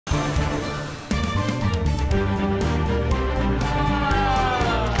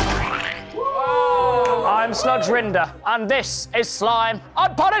I'm Sludge Rinder, and this is Slime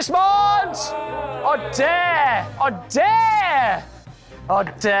on Punishment! Oh dare! Oh dare! Oh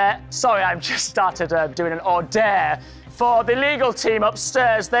dare! Sorry, I've just started doing an oh dare. For the legal team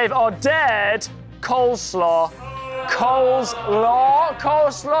upstairs, they've ordered coleslaw. Coleslaw?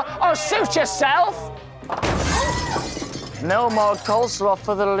 Coleslaw? Oh, suit yourself! No more coleslaw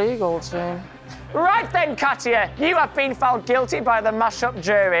for the legal team. Right then, Katya, you have been found guilty by the mash-up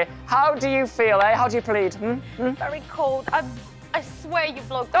jury. How do you feel, eh? How do you plead? Very cold. I swear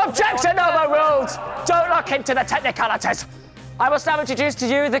you've looked... Objection overruled! Don't look into the technicalities. I must now introduce to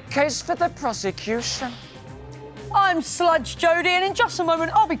you the case for the prosecution. I'm Sludge Jodie, and in just a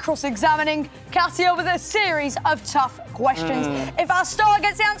moment, I'll be cross-examining Katya with a series of tough questions. If our star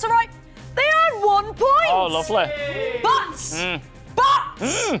gets the answer right, they earn 1 point. Oh, lovely. But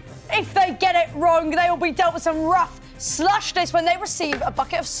if they get it wrong, they will be dealt with some rough slushness when they receive a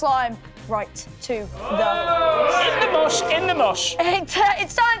bucket of slime right to the... In the mush.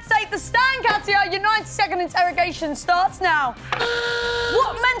 It's time to take the stand, Katya. Your 90-second interrogation starts now.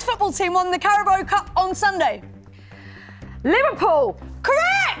 What men's football team won the Carabao Cup on Sunday? Liverpool.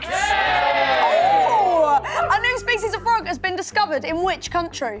 Correct! Oh! A new species of frog has been discovered in which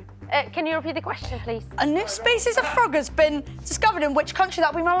country? Can you repeat the question, please? A new species of frog has been discovered in which country?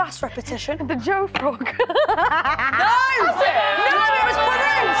 That'll be my last repetition. The Joe frog. No! No, it was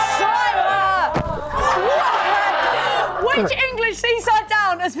Peru! Which English seaside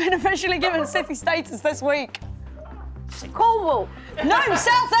town has been officially given city status this week? Cornwall. No,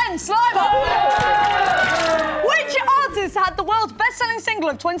 Southend, Slimer! Which artist had the world's best-selling single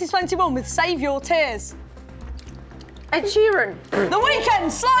of 2021 with Save Your Tears? Ed Sheeran. The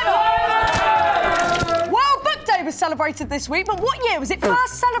Weekend, Slimer! World Book Day was celebrated this week, but what year was it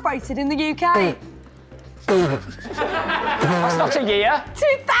first celebrated in the UK? That's not a year.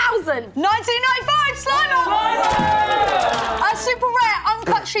 2000. 1995, Slimer! A super rare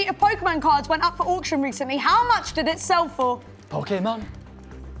uncut sheet of Pokemon cards went up for auction recently. How much did it sell for? Pokemon.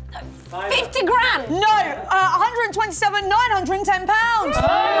 50 grand. No, 127,910 pounds.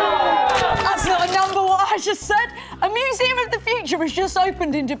 That's not a number, what I just said. A museum of the future was just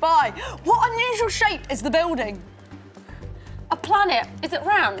opened in Dubai. What unusual shape is the building? A planet. Is it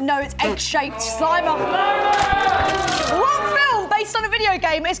round? No, it's egg-shaped, Slimer. What film based on a video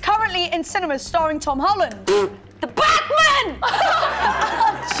game is currently in cinemas starring Tom Holland? The Batman!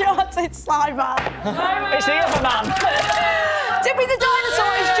 Uncharted, Slimer. It's the other man. Tippy the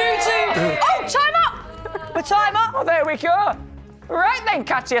dinosaur is due to... Oh, time up! We're time up. Oh, there we go. Right then,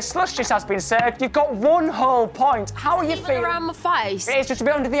 Katya, slush juice has been served. You've got 1 whole point. How are you feeling? Around my face. It's just a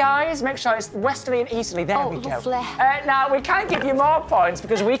bit under the eyes. Make sure it's westerly and easterly. There we go. Lovely. Now, we can give you more points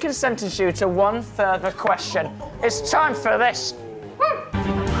because we can sentence you to 1 further question. It's time for this.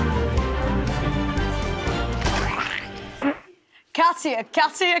 Katya.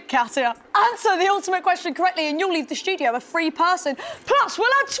 Answer the ultimate question correctly and you'll leave the studio a free person. Plus,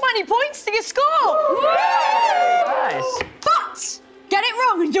 we'll add 20 points to your score. Nice. But get it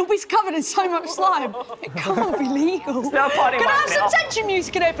wrong and you'll be covered in so much slime. It can't be legal. No point in Can I have wiping it some tension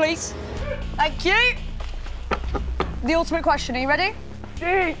music in here, please? Thank you. The ultimate question, are you ready?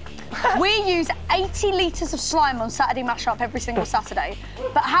 We use 80 litres of slime on Saturday Mashup every single Saturday.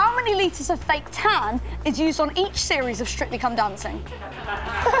 But how many litres of fake tan is used on each series of Strictly Come Dancing?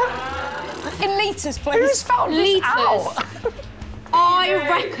 In litres, please. Who's found this out? I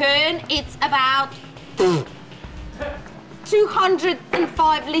reckon it's about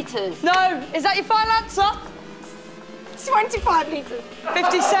 205 litres. No, is that your final answer? 25 litres.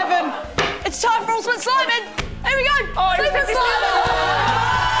 57. It's time for ultimate sliming. Here we go. Oh, it's Ultimate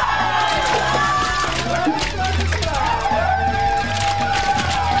 57.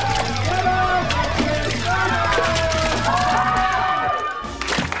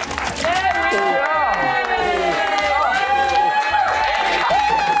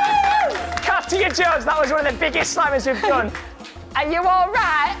 Katya Jones, that was one of the biggest slimers we've done. Are you all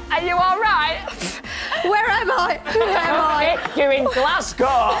right? Are you all right? Where am I? Where am I? You're in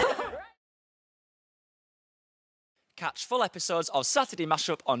Glasgow. Catch full episodes of Saturday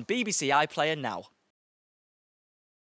Mashup on BBC iPlayer now.